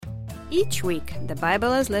Each week, the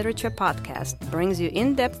Bible as Literature podcast brings you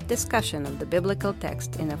in-depth discussion of the biblical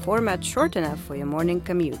text in a format short enough for your morning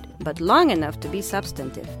commute, but long enough to be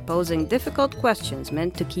substantive, posing difficult questions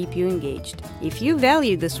meant to keep you engaged. If you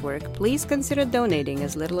value this work, please consider donating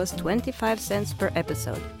as little as 25 cents per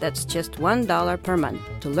episode. That's just $1 per month.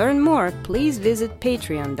 To learn more, please visit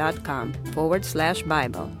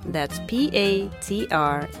patreon.com/Bible. That's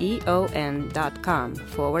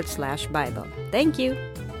patreon.com/Bible. Thank you.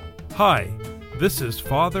 Hi, this is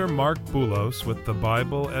Father Mark Boulos with the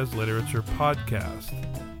Bible as Literature podcast.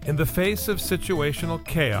 In the face of situational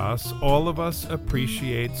chaos, all of us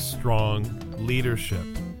appreciate strong leadership.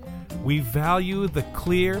 We value the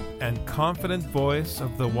clear and confident voice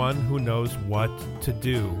of the one who knows what to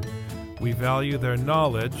do. We value their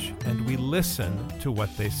knowledge and we listen to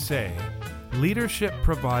what they say. Leadership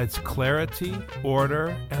provides clarity,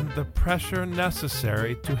 order, and the pressure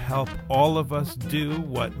necessary to help all of us do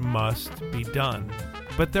what must be done.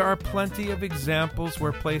 But there are plenty of examples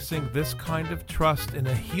where placing this kind of trust in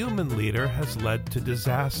a human leader has led to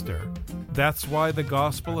disaster. That's why the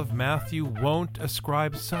Gospel of Matthew won't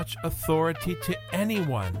ascribe such authority to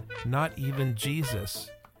anyone, not even Jesus.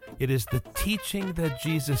 It is the teaching that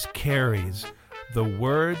Jesus carries, the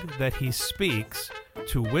word that he speaks,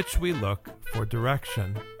 to which we look for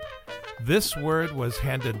direction. This word was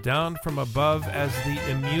handed down from above as the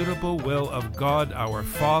immutable will of God our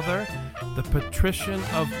Father, the patrician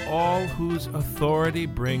of all whose authority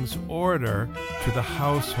brings order to the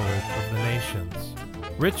household of the nations.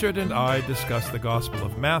 Richard and I discuss the Gospel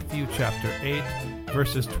of Matthew, chapter 8,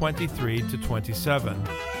 verses 23 to 27.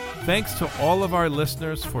 Thanks to all of our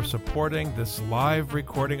listeners for supporting this live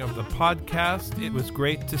recording of the podcast. It was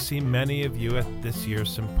great to see many of you at this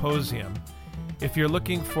year's symposium. If you're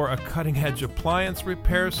looking for a cutting-edge appliance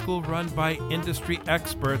repair school run by industry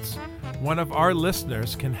experts, one of our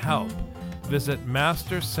listeners can help. Visit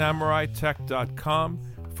mastersamurai.tech.com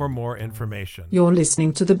for more information. You're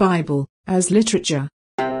listening to the Bible as Literature.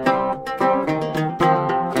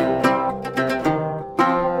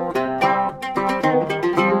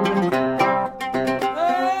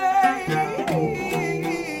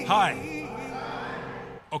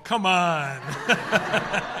 Come on.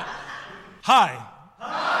 Hi.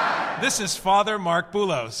 Hi. This is Father Mark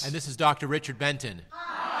Boulos. And this is Dr. Richard Benton.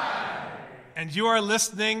 Hi. And you are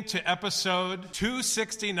listening to episode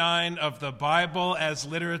 269 of the Bible as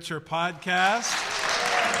Literature podcast.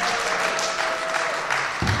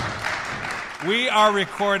 We are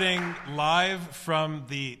recording live from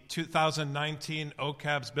the 2019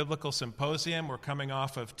 OCABS Biblical Symposium. We're coming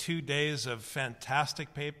off of 2 days of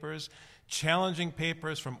fantastic papers, challenging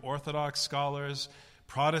papers from Orthodox scholars,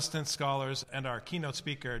 Protestant scholars, and our keynote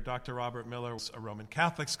speaker, Dr. Robert Miller, a Roman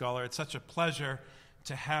Catholic scholar. It's such a pleasure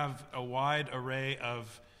to have a wide array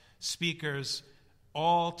of speakers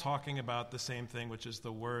all talking about the same thing, which is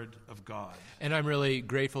the Word of God. And I'm really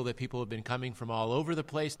grateful that people have been coming from all over the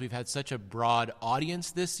place. We've had such a broad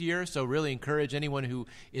audience this year, so really encourage anyone who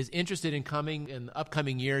is interested in coming in the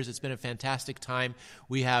upcoming years. It's been a fantastic time.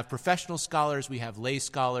 We have professional scholars, we have lay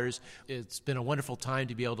scholars. It's been a wonderful time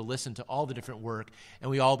to be able to listen to all the different work, and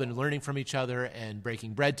we've all been learning from each other and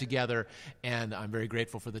breaking bread together, and I'm very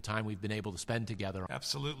grateful for the time we've been able to spend together.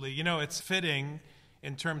 Absolutely. You know, it's fitting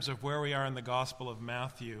in terms of where we are in the Gospel of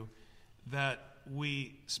Matthew, that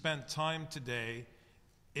we spent time today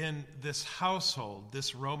in this household,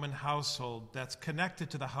 this Roman household that's connected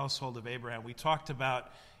to the household of Abraham. We talked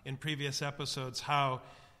about in previous episodes how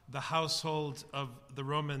the household of the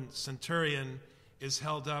Roman centurion is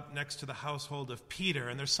held up next to the household of Peter,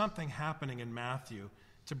 and there's something happening in Matthew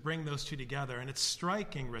to bring those two together. And it's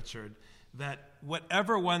striking, Richard, that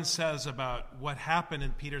whatever one says about what happened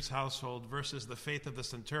in Peter's household versus the faith of the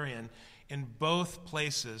centurion, in both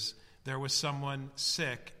places there was someone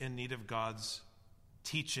sick in need of God's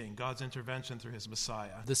teaching, God's intervention through his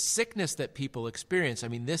Messiah. The sickness that people experience, I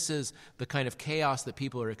mean, this is the kind of chaos that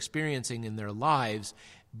people are experiencing in their lives,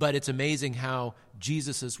 but it's amazing how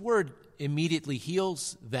Jesus' word immediately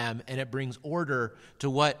heals them, and it brings order to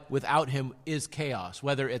what without him is chaos,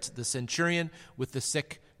 whether it's the centurion with the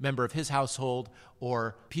sick member of his household,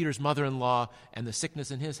 or Peter's mother-in-law and the sickness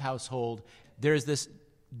in his household. There's this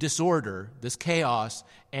disorder, this chaos,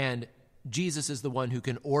 and Jesus is the one who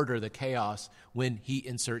can order the chaos when he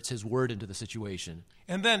inserts his word into the situation.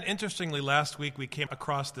 And then, interestingly, last week we came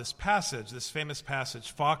across this passage, this famous passage,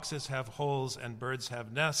 foxes have holes and birds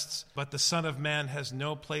have nests, but the Son of Man has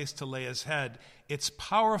no place to lay his head. It's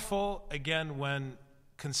powerful, again, when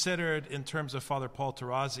considered in terms of Father Paul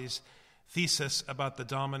Tarazi's thesis about the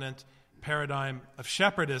dominant paradigm of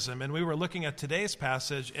shepherdism. And we were looking at today's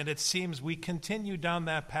passage, and it seems we continue down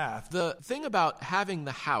that path. The thing about having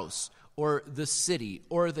the house or the city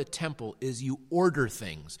or the temple is you order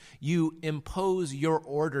things. You impose your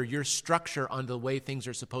order, your structure on the way things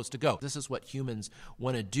are supposed to go. This is what humans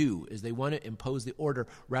want to do, is they want to impose the order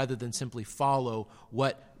rather than simply follow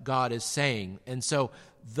what God is saying. And so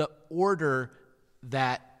the order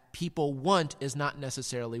that people want is not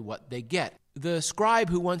necessarily what they get. The scribe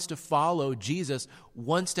who wants to follow Jesus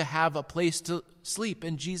wants to have a place to sleep,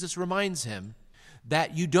 and Jesus reminds him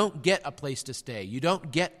that you don't get a place to stay. You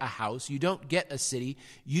don't get a house. You don't get a city.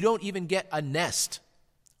 You don't even get a nest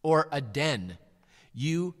or a den.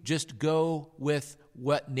 You just go with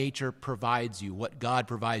what nature provides you, what God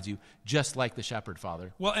provides you, just like the shepherd,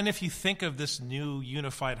 Father. Well, and if you think of this new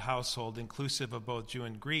unified household, inclusive of both Jew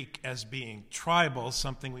and Greek, as being tribal,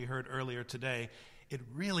 something we heard earlier today, it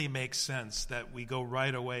really makes sense that we go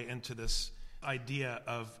right away into this idea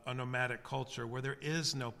of a nomadic culture where there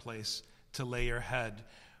is no place to lay your head.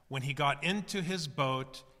 When he got into his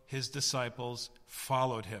boat, his disciples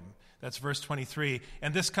followed him. That's verse 23.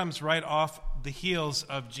 And this comes right off the heels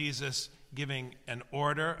of Jesus giving an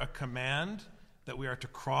order, a command, that we are to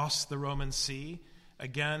cross the Roman Sea.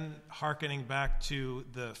 Again, hearkening back to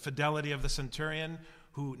the fidelity of the centurion,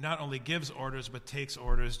 who not only gives orders but takes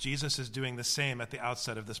orders. Jesus is doing the same at the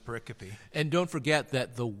outset of this pericope. And don't forget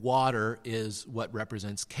that the water is what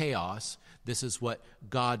represents chaos. This is what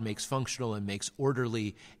God makes functional and makes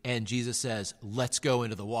orderly. And Jesus says, let's go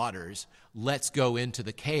into the waters. Let's go into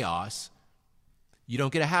the chaos. You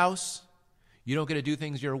don't get a house. You don't get to do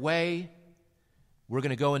things your way. We're going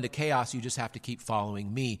to go into chaos. You just have to keep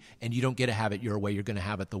following me. And you don't get to have it your way. You're going to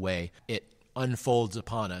have it the way it unfolds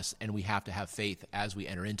upon us, and we have to have faith as we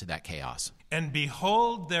enter into that chaos. And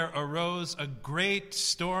behold, there arose a great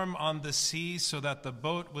storm on the sea, so that the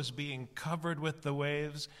boat was being covered with the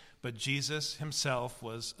waves, but Jesus himself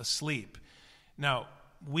was asleep. Now,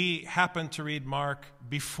 we happened to read Mark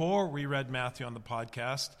before we read Matthew on the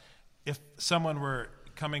podcast. If someone were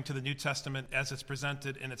coming to the New Testament as it's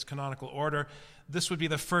presented in its canonical order, this would be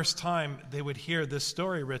the first time they would hear this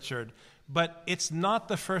story, Richard. But it's not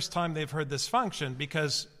the first time they've heard this function,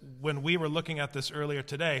 because when we were looking at this earlier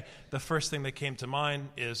today, the first thing that came to mind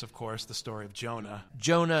is, of course, the story of Jonah.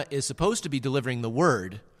 Jonah is supposed to be delivering the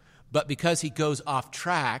word, but because he goes off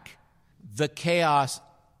track, the chaos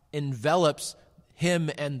envelops him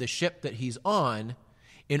and the ship that he's on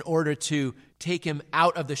in order to take him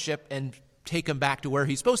out of the ship and take him back to where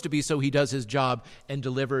he's supposed to be so he does his job and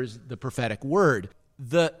delivers the prophetic word.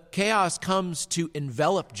 The chaos comes to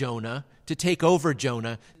envelop Jonah, to take over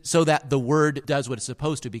Jonah, so that the word does what it's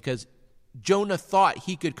supposed to, because Jonah thought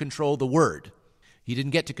he could control the word. He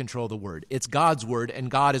didn't get to control the word. It's God's word, and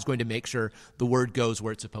God is going to make sure the word goes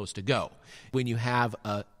where it's supposed to go. When you have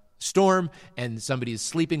a storm and somebody is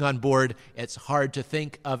sleeping on board, it's hard to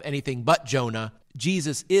think of anything but Jonah.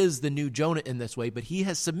 Jesus is the new Jonah in this way, but he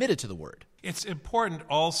has submitted to the word. It's important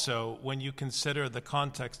also, when you consider the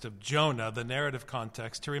context of Jonah, the narrative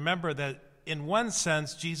context, to remember that in one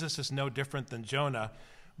sense, Jesus is no different than Jonah.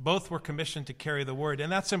 Both were commissioned to carry the word.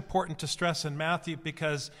 And that's important to stress in Matthew,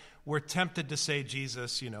 because we're tempted to say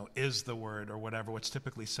Jesus, is the word, or whatever, what's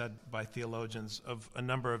typically said by theologians of a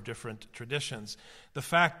number of different traditions. The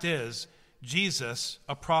fact is, Jesus,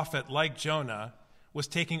 a prophet like Jonah, was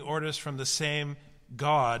taking orders from the same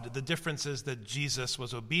God. The difference is that Jesus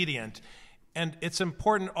was obedient. And it's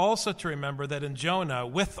important also to remember that in Jonah,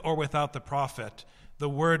 with or without the prophet, the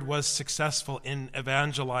word was successful in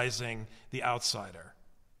evangelizing the outsider.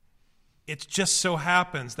 It just so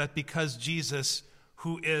happens that because Jesus,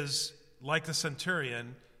 who is like the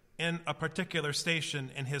centurion in a particular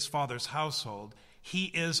station in his father's household, he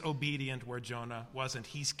is obedient where Jonah wasn't.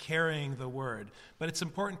 He's carrying the word. But it's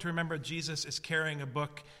important to remember Jesus is carrying a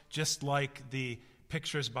book, just like the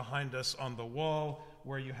pictures behind us on the wall,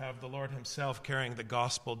 where you have the Lord himself carrying the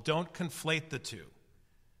gospel. Don't conflate the two.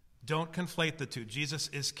 Don't conflate the two. Jesus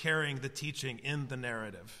is carrying the teaching in the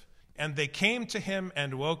narrative. And they came to him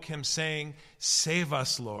and woke him, saying, "Save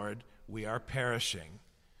us, Lord, we are perishing."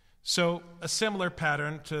 So a similar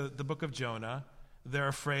pattern to the book of Jonah. They're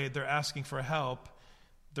afraid, they're asking for help.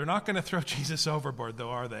 They're not going to throw Jesus overboard, though,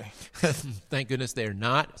 are they? Thank goodness they're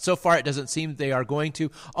not. So far, it doesn't seem they are going to.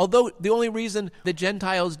 Although the only reason the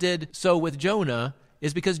Gentiles did so with Jonah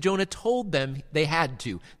is because Jonah told them they had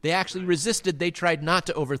to. They actually resisted. They tried not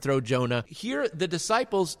to overthrow Jonah. Here, the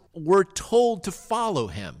disciples were told to follow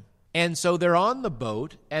him. And so they're on the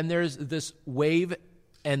boat, and there's this wave,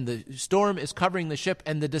 and the storm is covering the ship,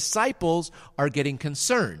 and the disciples are getting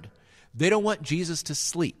concerned. They don't want Jesus to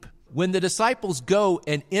sleep. When the disciples go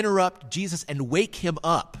and interrupt Jesus and wake him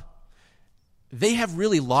up, they have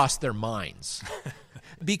really lost their minds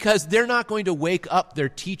because they're not going to wake up their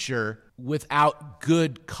teacher without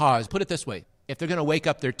good cause. Put it this way. If they're going to wake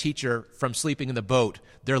up their teacher from sleeping in the boat,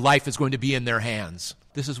 their life is going to be in their hands.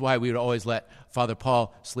 This is why we would always let Father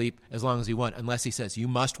Paul sleep as long as he wanted, unless he says, you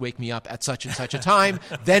must wake me up at such and such a time.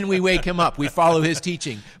 Then we wake him up. We follow his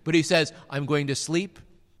teaching. But he says, I'm going to sleep.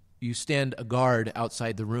 You stand a guard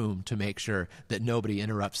outside the room to make sure that nobody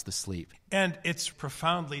interrupts the sleep. And it's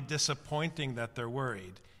profoundly disappointing that they're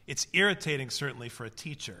worried. It's irritating, certainly, for a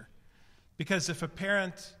teacher. Because if a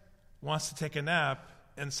parent wants to take a nap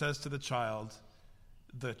and says to the child,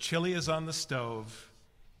 the chili is on the stove,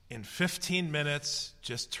 in 15 minutes,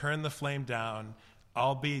 just turn the flame down,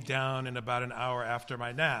 I'll be down in about an hour after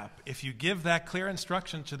my nap. If you give that clear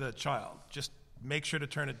instruction to the child, just make sure to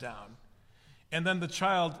turn it down. And then the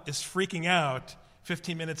child is freaking out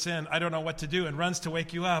 15 minutes in, I don't know what to do, and runs to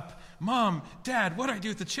wake you up. Mom, Dad, what do I do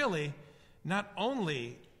with the chili? Not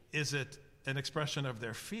only is it an expression of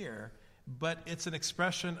their fear, but it's an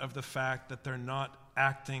expression of the fact that they're not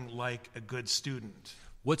acting like a good student.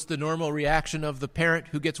 What's the normal reaction of the parent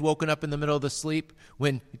who gets woken up in the middle of the sleep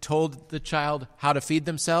when he told the child how to feed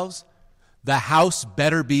themselves? The house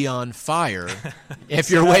better be on fire if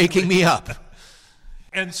you're waking me up.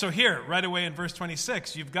 And so here, right away in verse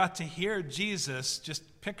 26, you've got to hear Jesus. Just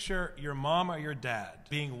picture your mom or your dad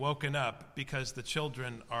being woken up because the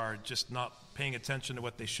children are just not paying attention to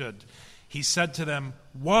what they should. He said to them,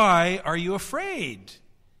 why are you afraid,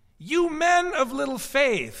 you men of little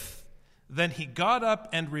faith? Then he got up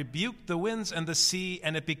and rebuked the winds and the sea,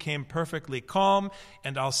 and it became perfectly calm.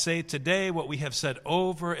 And I'll say today what we have said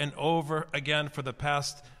over and over again for the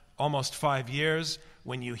past almost 5 years.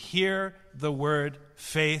 When you hear the word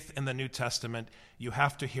faith in the New Testament, you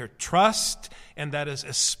have to hear trust, and that is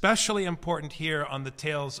especially important here on the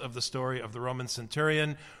tales of the story of the Roman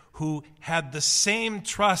centurion, who had the same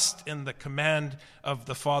trust in the command of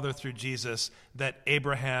the Father through Jesus that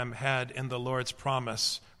Abraham had in the Lord's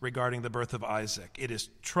promise regarding the birth of Isaac. It is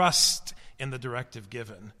trust in the directive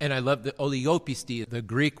given. And I love the oleopisti, the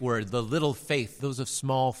Greek word, the little faith, those of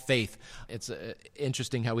small faith. It's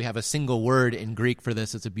interesting how we have a single word in Greek for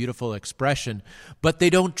this. It's a beautiful expression. But they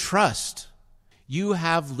don't trust. You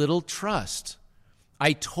have little trust.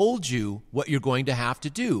 I told you what you're going to have to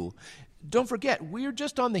do. Don't forget, we're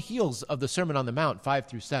just on the heels of the Sermon on the Mount, 5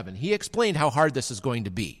 through 7. He explained how hard this is going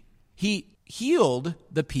to be. He healed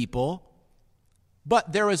the people,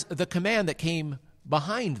 but there was the command that came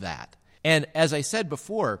behind that. And as I said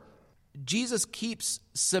before, Jesus keeps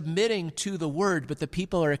submitting to the word, but the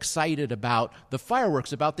people are excited about the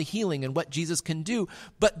fireworks, about the healing and what Jesus can do,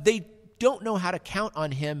 but they don't know how to count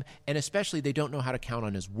on him, and especially they don't know how to count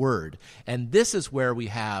on his word. And this is where we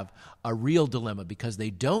have a real dilemma, because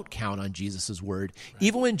they don't count on Jesus' word. Right.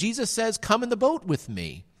 Even when Jesus says, come in the boat with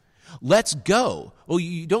me, let's go. Well,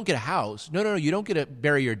 you don't get a house. No, you don't get to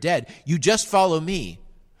bury your dead. You just follow me.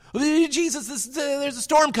 Jesus, there's a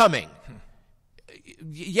storm coming.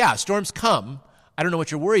 Yeah, storms come. I don't know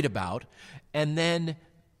what you're worried about. And then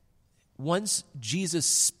once Jesus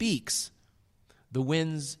speaks, the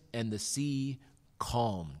winds and the sea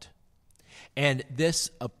calmed. And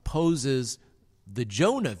this opposes the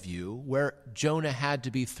Jonah view, where Jonah had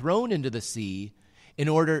to be thrown into the sea in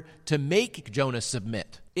order to make Jonah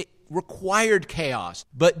submit. It required chaos.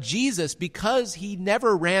 But Jesus, because he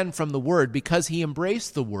never ran from the word, because he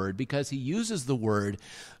embraced the word, because he uses the word,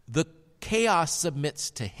 the chaos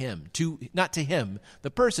submits to him, not to him,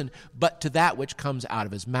 the person, but to that which comes out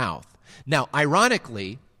of his mouth. Now,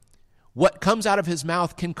 ironically, what comes out of his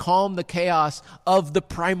mouth can calm the chaos of the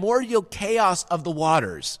primordial chaos of the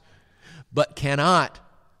waters, but cannot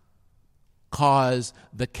cause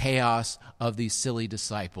the chaos of these silly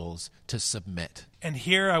disciples to submit. And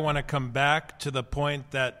here I want to come back to the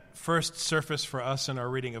point that first surfaced for us in our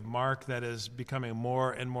reading of Mark, that is becoming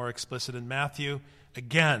more and more explicit in Matthew.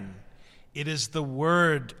 Again, it is the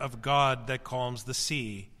word of God that calms the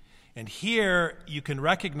sea. And here you can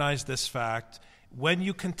recognize this fact when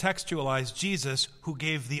you contextualize Jesus, who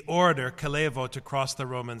gave the order, kalevo, to cross the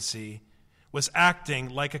Roman Sea, was acting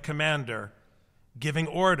like a commander, giving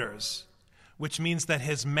orders, which means that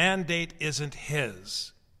his mandate isn't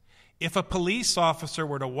his. If a police officer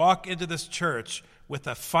were to walk into this church with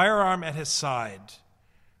a firearm at his side,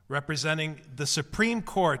 representing the Supreme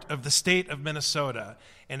Court of the state of Minnesota,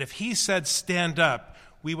 and if he said stand up,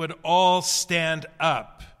 we would all stand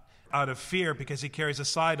up. out of fear because he carries a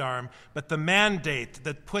sidearm, but the mandate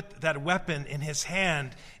that put that weapon in his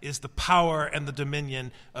hand is the power and the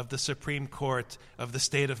dominion of the Supreme Court of the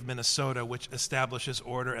state of Minnesota, which establishes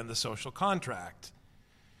order and the social contract.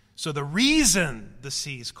 So the reason the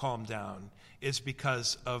seas calm down is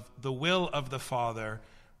because of the will of the Father,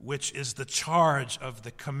 which is the charge of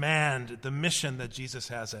the command, the mission that Jesus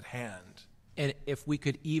has at hand. And if we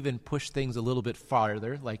could even push things a little bit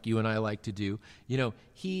farther, like you and I like to do,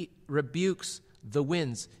 he rebukes the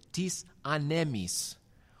winds, tis anemis,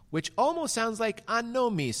 which almost sounds like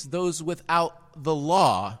anomis, those without the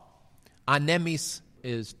law. Anemis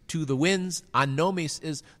is to the winds, anomis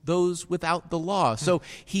is those without the law. So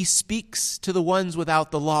he speaks to the ones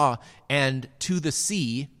without the law and to the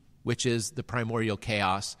sea, which is the primordial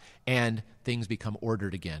chaos, and things become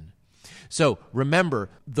ordered again. So remember,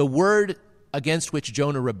 the word against which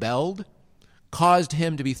Jonah rebelled caused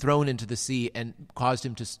him to be thrown into the sea and caused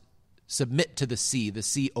him to submit to the sea. The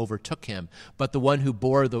sea overtook him. But the one who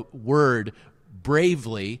bore the word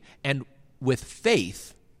bravely and with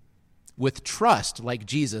faith, with trust like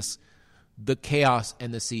Jesus, the chaos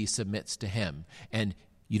and the sea submits to him. And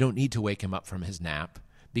you don't need to wake him up from his nap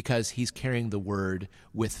because he's carrying the word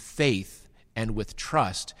with faith and with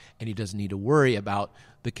trust, and he doesn't need to worry about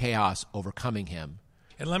the chaos overcoming him.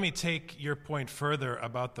 And let me take your point further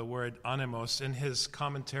about the word animos. In his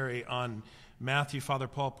commentary on Matthew, Father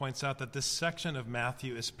Paul points out that this section of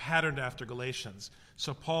Matthew is patterned after Galatians.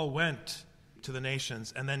 So Paul went to the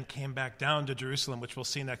nations and then came back down to Jerusalem, which we'll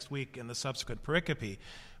see next week in the subsequent pericope.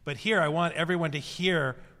 But here I want everyone to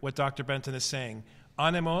hear what Dr. Benton is saying.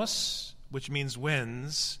 Animos, which means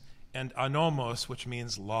winds, and anomos, which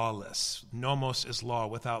means lawless. Nomos is law,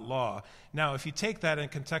 without law. Now, if you take that and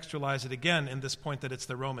contextualize it again in this point that it's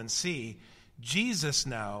the Roman Sea, Jesus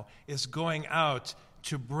now is going out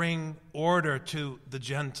to bring order to the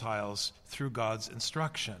Gentiles through God's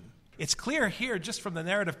instruction. It's clear here just from the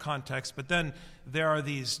narrative context, but then there are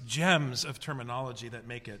these gems of terminology that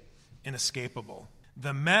make it inescapable.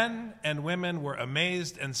 The men and women were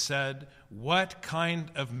amazed and said, "What kind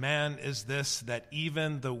of man is this that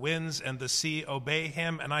even the winds and the sea obey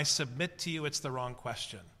him?" And I submit to you, it's the wrong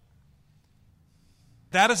question.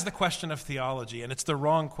 That is the question of theology, and it's the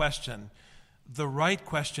wrong question. The right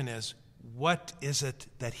question is, what is it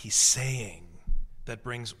that he's saying that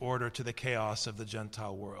brings order to the chaos of the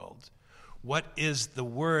Gentile world? What is the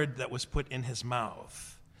word that was put in his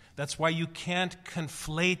mouth? That's why you can't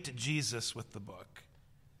conflate Jesus with the book.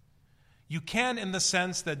 You can in the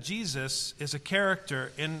sense that Jesus is a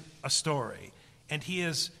character in a story, and he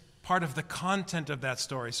is part of the content of that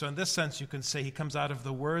story. So in this sense, you can say he comes out of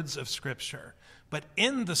the words of Scripture. But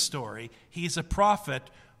in the story, he's a prophet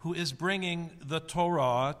who is bringing the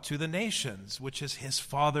Torah to the nations, which is his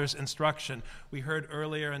Father's instruction. We heard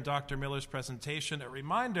earlier in Dr. Miller's presentation a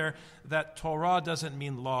reminder that Torah doesn't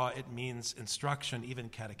mean law, it means instruction, even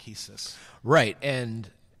catechesis. Right, and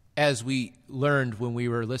as we learned when we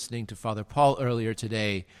were listening to Father Paul earlier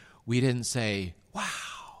today, we didn't say, "Wow,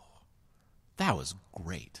 that was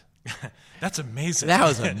great." That's amazing. That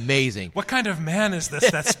was amazing. What kind of man is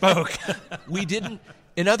this that spoke? We didn't,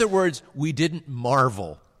 in other words, we didn't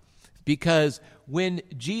marvel. Because when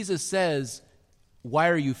Jesus says, "Why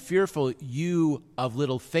are you fearful, you of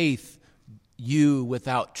little faith, you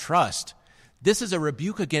without trust?" this is a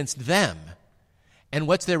rebuke against them. And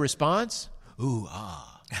what's their response? Ooh, ah.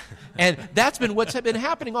 And that's been what's been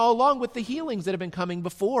happening all along with the healings that have been coming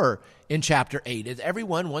before in chapter 8. Is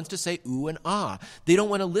everyone wants to say ooh and ah. They don't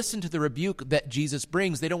want to listen to the rebuke that Jesus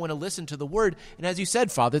brings. They don't want to listen to the word. And as you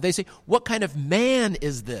said, Father, they say, "What kind of man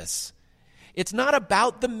is this?" It's not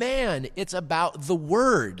about the man. It's about the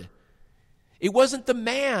word. It wasn't the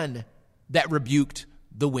man that rebuked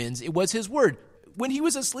the winds. It was his word. When he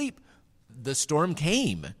was asleep, the storm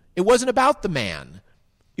came. It wasn't about the man.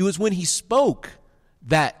 It was when he spoke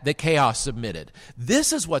that the chaos submitted.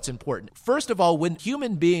 This is what's important. First of all, when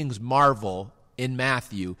human beings marvel in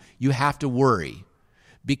Matthew, you have to worry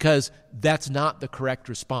because that's not the correct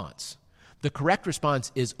response. The correct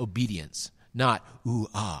response is obedience, not ooh,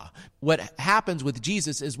 ah. What happens with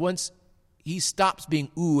Jesus is once he stops being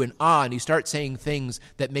ooh and ah and he starts saying things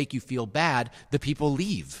that make you feel bad, the people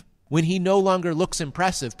leave. When he no longer looks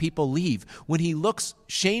impressive, people leave. When he looks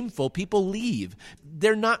shameful, people leave.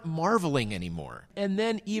 They're not marveling anymore. And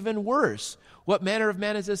then even worse, what manner of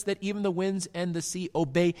man is this that even the winds and the sea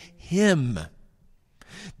obey him?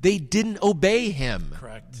 They didn't obey him.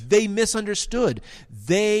 Correct. They misunderstood.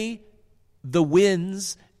 The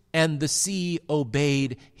winds and the sea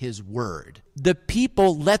obeyed his word. The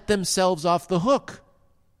people let themselves off the hook.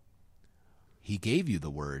 He gave you the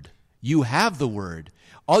word. You have the word.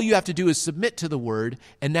 All you have to do is submit to the word,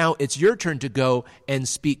 and now it's your turn to go and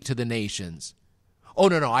speak to the nations. Oh,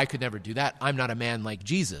 no, I could never do that. I'm not a man like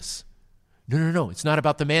Jesus. No, it's not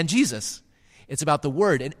about the man Jesus. It's about the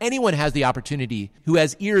word. And anyone has the opportunity who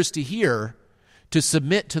has ears to hear to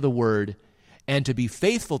submit to the word and to be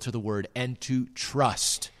faithful to the word and to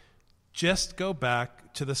trust. Just go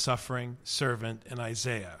back to the suffering servant in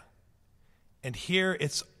Isaiah. And here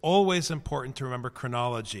it's always important to remember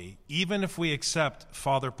chronology. Even if we accept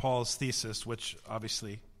Father Paul's thesis, which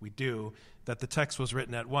obviously we do, that the text was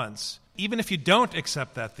written at once. Even if you don't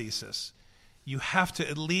accept that thesis, you have to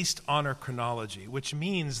at least honor chronology, which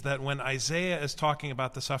means that when Isaiah is talking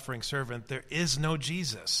about the suffering servant, there is no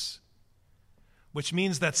Jesus, which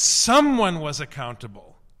means that someone was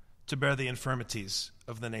accountable to bear the infirmities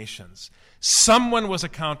of the nations. Someone was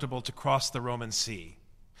accountable to cross the Roman sea.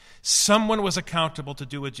 Someone was accountable to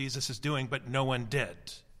do what Jesus is doing, but no one did.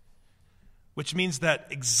 Which means that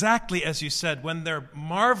exactly as you said, when they're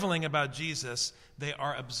marveling about Jesus, they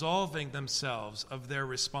are absolving themselves of their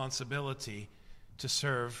responsibility to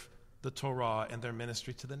serve the Torah and their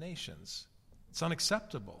ministry to the nations. It's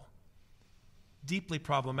unacceptable. Deeply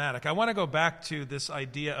problematic. I want to go back to this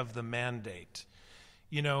idea of the mandate.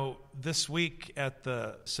 You know, this week at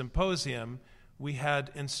the symposium, we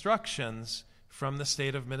had instructions from the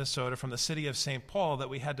state of Minnesota, from the city of St. Paul, that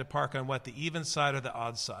we had to park on what, the even side or the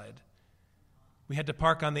odd side? We had to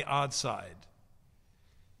park on the odd side.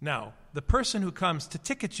 Now, the person who comes to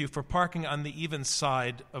ticket you for parking on the even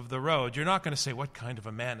side of the road, you're not going to say, what kind of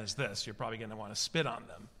a man is this? You're probably going to want to spit on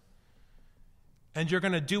them. And you're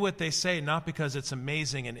going to do what they say, not because it's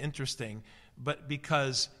amazing and interesting, but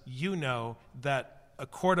because you know that a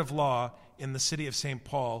court of law in the city of St.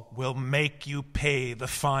 Paul will make you pay the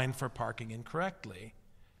fine for parking incorrectly.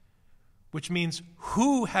 Which means,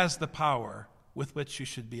 who has the power with which you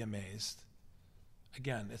should be amazed?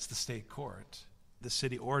 Again, it's the state court, the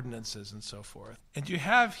city ordinances, and so forth. And you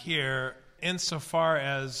have here, insofar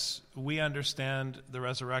as we understand the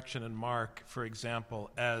resurrection in Mark, for example,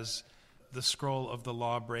 as the scroll of the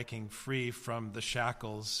law breaking free from the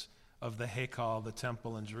shackles of the Haikal, the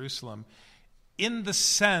temple in Jerusalem, in the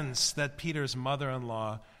sense that Peter's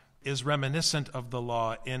mother-in-law is reminiscent of the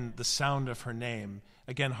law in the sound of her name,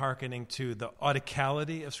 again hearkening to the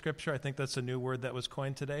audicality of Scripture. I think that's a new word that was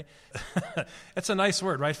coined today. It's a nice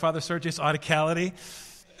word, right, Father Sergius? Audicality.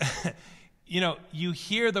 You know, you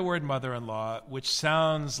hear the word mother-in-law, which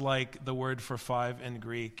sounds like the word for five in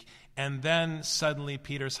Greek, and then suddenly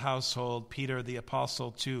Peter's household, Peter the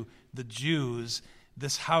apostle to the Jews,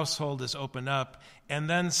 this household is opened up, and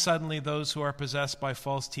then suddenly those who are possessed by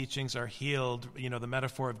false teachings are healed, you know, the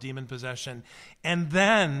metaphor of demon possession. And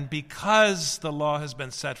then, because the law has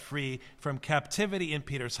been set free from captivity in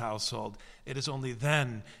Peter's household, it is only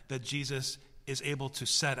then that Jesus is able to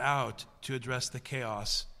set out to address the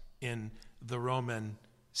chaos in the Roman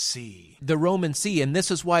sea. The Roman sea, and this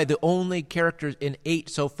is why the only character in 8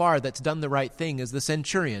 so far that's done the right thing is the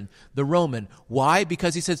centurion, the Roman. Why?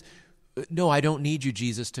 Because he says, no, I don't need you,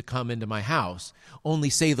 Jesus, to come into my house. Only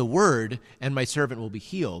say the word, and my servant will be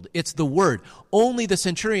healed. It's the word. Only the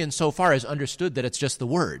centurion so far has understood that it's just the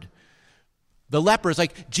word. The leper is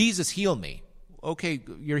like, Jesus, heal me. Okay,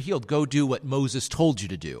 you're healed. Go do what Moses told you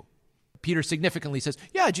to do. Peter significantly says,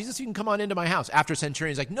 yeah, Jesus, you can come on into my house. After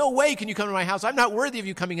centurion's like, no way can you come to my house. I'm not worthy of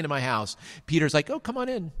you coming into my house. Peter's like, oh, come on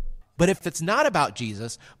in. But if it's not about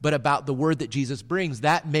Jesus, but about the word that Jesus brings,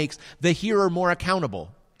 that makes the hearer more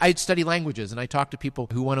accountable. I study languages, and I talk to people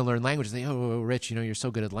who want to learn languages. They say, oh, Rich, you know, you're so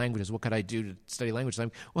good at languages. What could I do to study languages?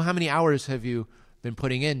 I'm, well, how many hours have you been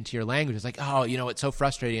putting into your language? It's like, oh, you know, it's so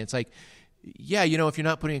frustrating. It's like, yeah, you know, if you're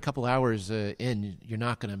not putting a couple hours in, you're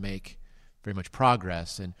not going to make very much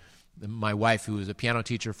progress. And my wife, who was a piano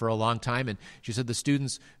teacher for a long time, and she said the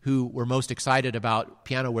students who were most excited about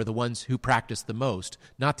piano were the ones who practiced the most,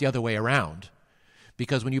 not the other way around.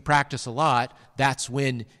 Because when you practice a lot, that's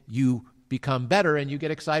when you become better and you get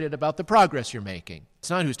excited about the progress you're making. It's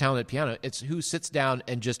not who's talented at piano, it's who sits down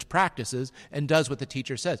and just practices and does what the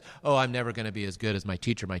teacher says. Oh, I'm never going to be as good as my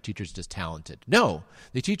teacher's just talented. No,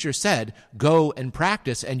 the teacher said, go and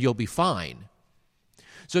practice and you'll be fine.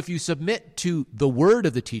 So if you submit to the word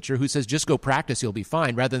of the teacher who says, just go practice, you'll be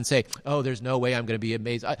fine, rather than say, oh, there's no way I'm going to be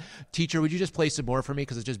amazed. Teacher, would you just play some more for me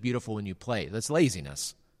because it's just beautiful when you play? That's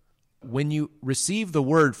laziness. When you receive the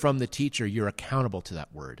word from the teacher, you're accountable to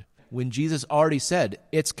that word. When Jesus already said,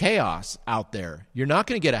 it's chaos out there. You're not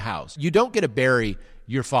going to get a house. You don't get to bury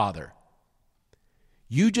your father.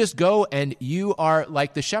 You just go and you are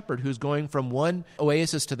like the shepherd who's going from one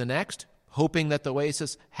oasis to the next, hoping that the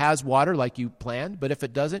oasis has water like you planned, but if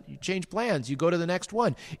it doesn't, you change plans. You go to the next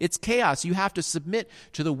one. It's chaos. You have to submit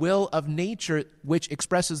to the will of nature, which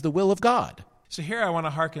expresses the will of God. So here I want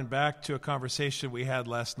to hearken back to a conversation we had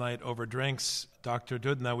last night over drinks. Dr.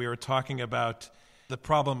 Dudna, we were talking about the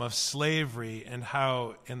problem of slavery and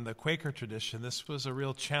how in the Quaker tradition this was a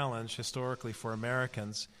real challenge historically for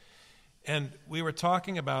Americans. And we were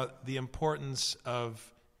talking about the importance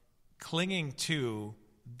of clinging to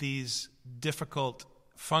these difficult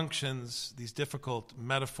functions, these difficult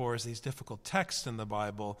metaphors, these difficult texts in the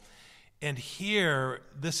Bible. And here,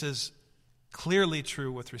 this is clearly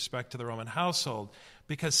true with respect to the Roman household,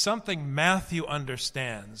 because something Matthew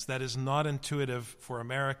understands that is not intuitive for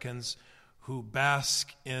Americans who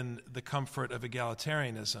bask in the comfort of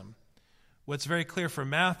egalitarianism. What's very clear for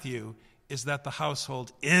Matthew is that the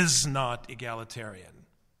household is not egalitarian,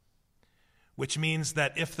 which means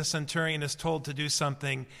that if the centurion is told to do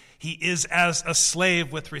something, he is as a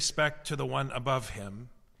slave with respect to the one above him,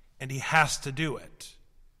 and he has to do it.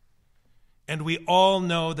 And we all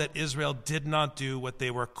know that Israel did not do what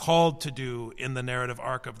they were called to do in the narrative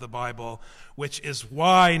arc of the Bible, which is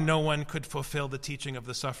why no one could fulfill the teaching of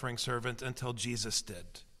the suffering servant until Jesus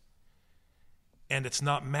did. And it's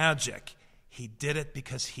not magic. He did it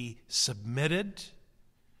because he submitted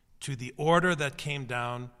to the order that came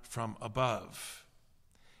down from above.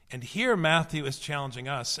 And here Matthew is challenging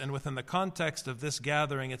us, and within the context of this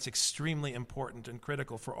gathering, it's extremely important and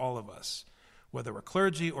critical for all of us, whether we're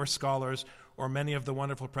clergy or scholars, or many of the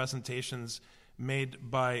wonderful presentations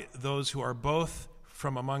made by those who are both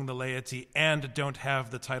from among the laity and don't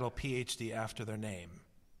have the title PhD after their name.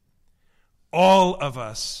 All of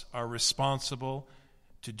us are responsible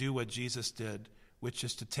to do what Jesus did, which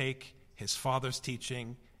is to take his Father's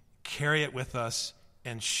teaching, carry it with us,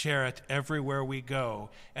 and share it everywhere we go,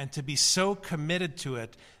 and to be so committed to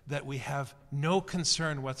it that we have no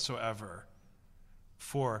concern whatsoever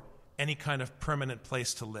for any kind of permanent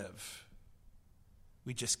place to live.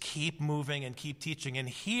 We just keep moving and keep teaching. And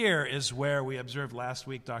here is where we observed last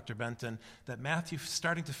week, Dr. Benton, that Matthew's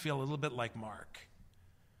starting to feel a little bit like Mark.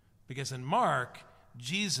 Because in Mark,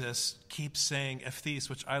 Jesus keeps saying ephes,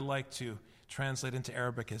 which I like to translate into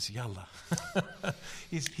Arabic as yalla.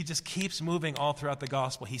 He just keeps moving all throughout the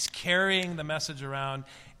gospel. He's carrying the message around.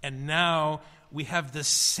 And now we have the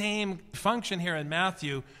same function here in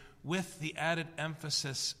Matthew, with the added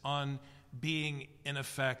emphasis on being, in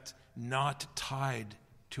effect, not tied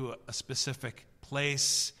to a specific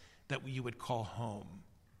place that you would call home.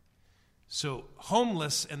 So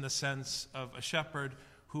homeless in the sense of a shepherd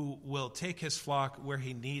who will take his flock where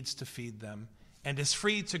he needs to feed them and is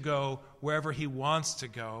free to go wherever he wants to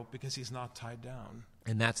go because he's not tied down.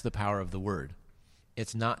 And that's the power of the word.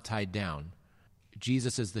 It's not tied down.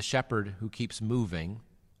 Jesus is the shepherd who keeps moving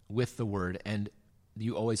with the word, and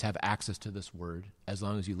you always have access to this word as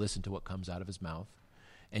long as you listen to what comes out of his mouth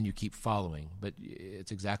and you keep following. But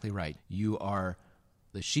it's exactly right. You are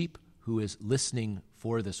the sheep who is listening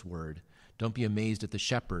for this word. Don't be amazed at the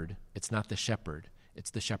shepherd. It's not the shepherd.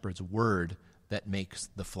 It's the shepherd's word that makes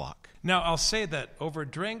the flock. Now, I'll say that over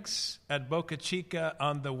drinks at Boca Chica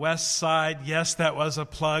on the west side, yes, that was a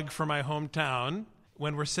plug for my hometown.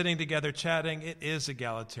 When we're sitting together chatting, it is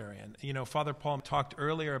egalitarian. You know, Father Paul talked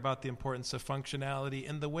earlier about the importance of functionality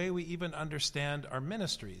in the way we even understand our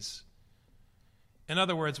ministries. In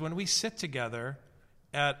other words, when we sit together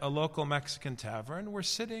at a local Mexican tavern, we're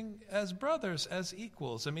sitting as brothers, as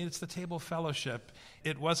equals. I mean, it's the table fellowship.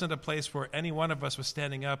 It wasn't a place where any one of us was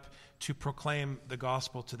standing up to proclaim the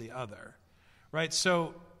gospel to the other, right?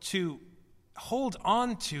 So to hold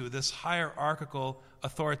on to this hierarchical,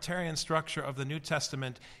 authoritarian structure of the New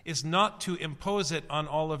Testament is not to impose it on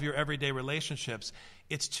all of your everyday relationships.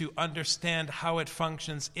 It's to understand how it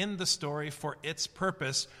functions in the story for its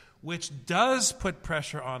purpose, which does put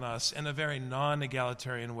pressure on us in a very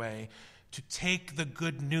non-egalitarian way to take the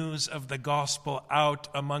good news of the gospel out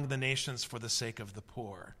among the nations for the sake of the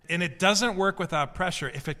poor. And it doesn't work without pressure.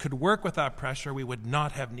 If it could work without pressure, we would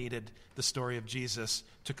not have needed the story of Jesus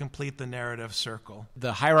to complete the narrative circle.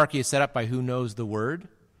 The hierarchy is set up by who knows the word,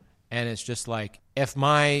 and it's just like, if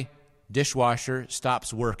my dishwasher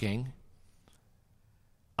stops working,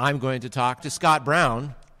 I'm going to talk to Scott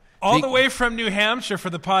Brown. All the way from New Hampshire for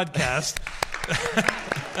the podcast.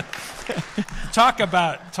 Talk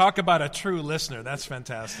about a true listener. That's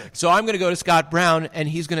fantastic. So I'm going to go to Scott Brown, and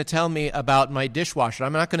he's going to tell me about my dishwasher.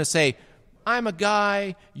 I'm not going to say, I'm a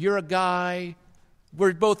guy, you're a guy,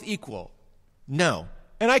 we're both equal. No.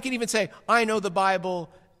 And I can even say, I know the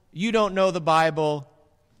Bible, you don't know the Bible.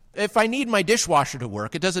 If I need my dishwasher to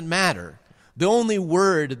work, it doesn't matter. The only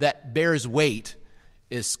word that bears weight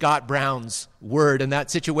is Scott Brown's word in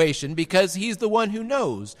that situation because he's the one who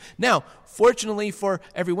knows. Now, fortunately for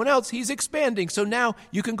everyone else, he's expanding. So now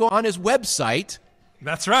you can go on his website.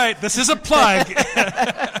 That's right. This is a plug.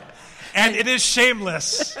 And it is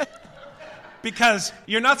shameless. Because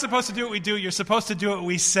you're not supposed to do what we do. You're supposed to do what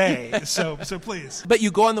we say. So please. But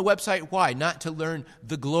you go on the website, why? Not to learn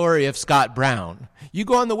the glory of Scott Brown. You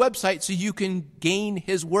go on the website so you can gain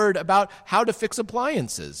his word about how to fix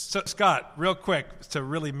appliances. So, Scott, real quick, to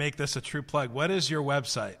really make this a true plug, what is your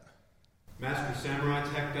website?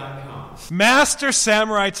 MasterSamuraiTech.com.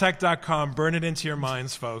 MasterSamuraiTech.com. Burn it into your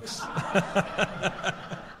minds, folks.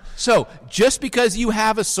 So, just because you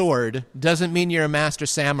have a sword doesn't mean you're a master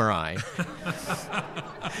samurai.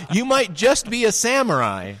 You might just be a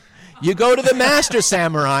samurai. You go to the master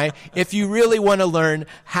samurai if you really want to learn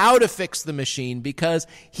how to fix the machine because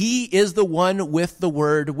he is the one with the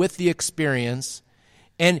word, with the experience,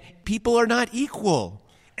 and people are not equal.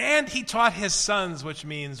 And he taught his sons, which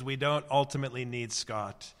means we don't ultimately need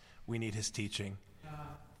Scott. We need his teaching.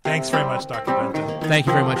 Thanks very much, Dr. Benton. Thank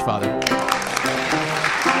you very much, Father.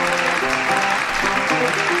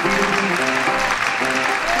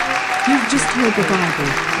 You've just heard the Bible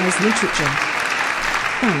as literature.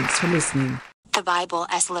 Thanks for listening. The Bible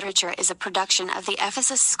as Literature is a production of the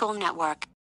Ephesus School Network.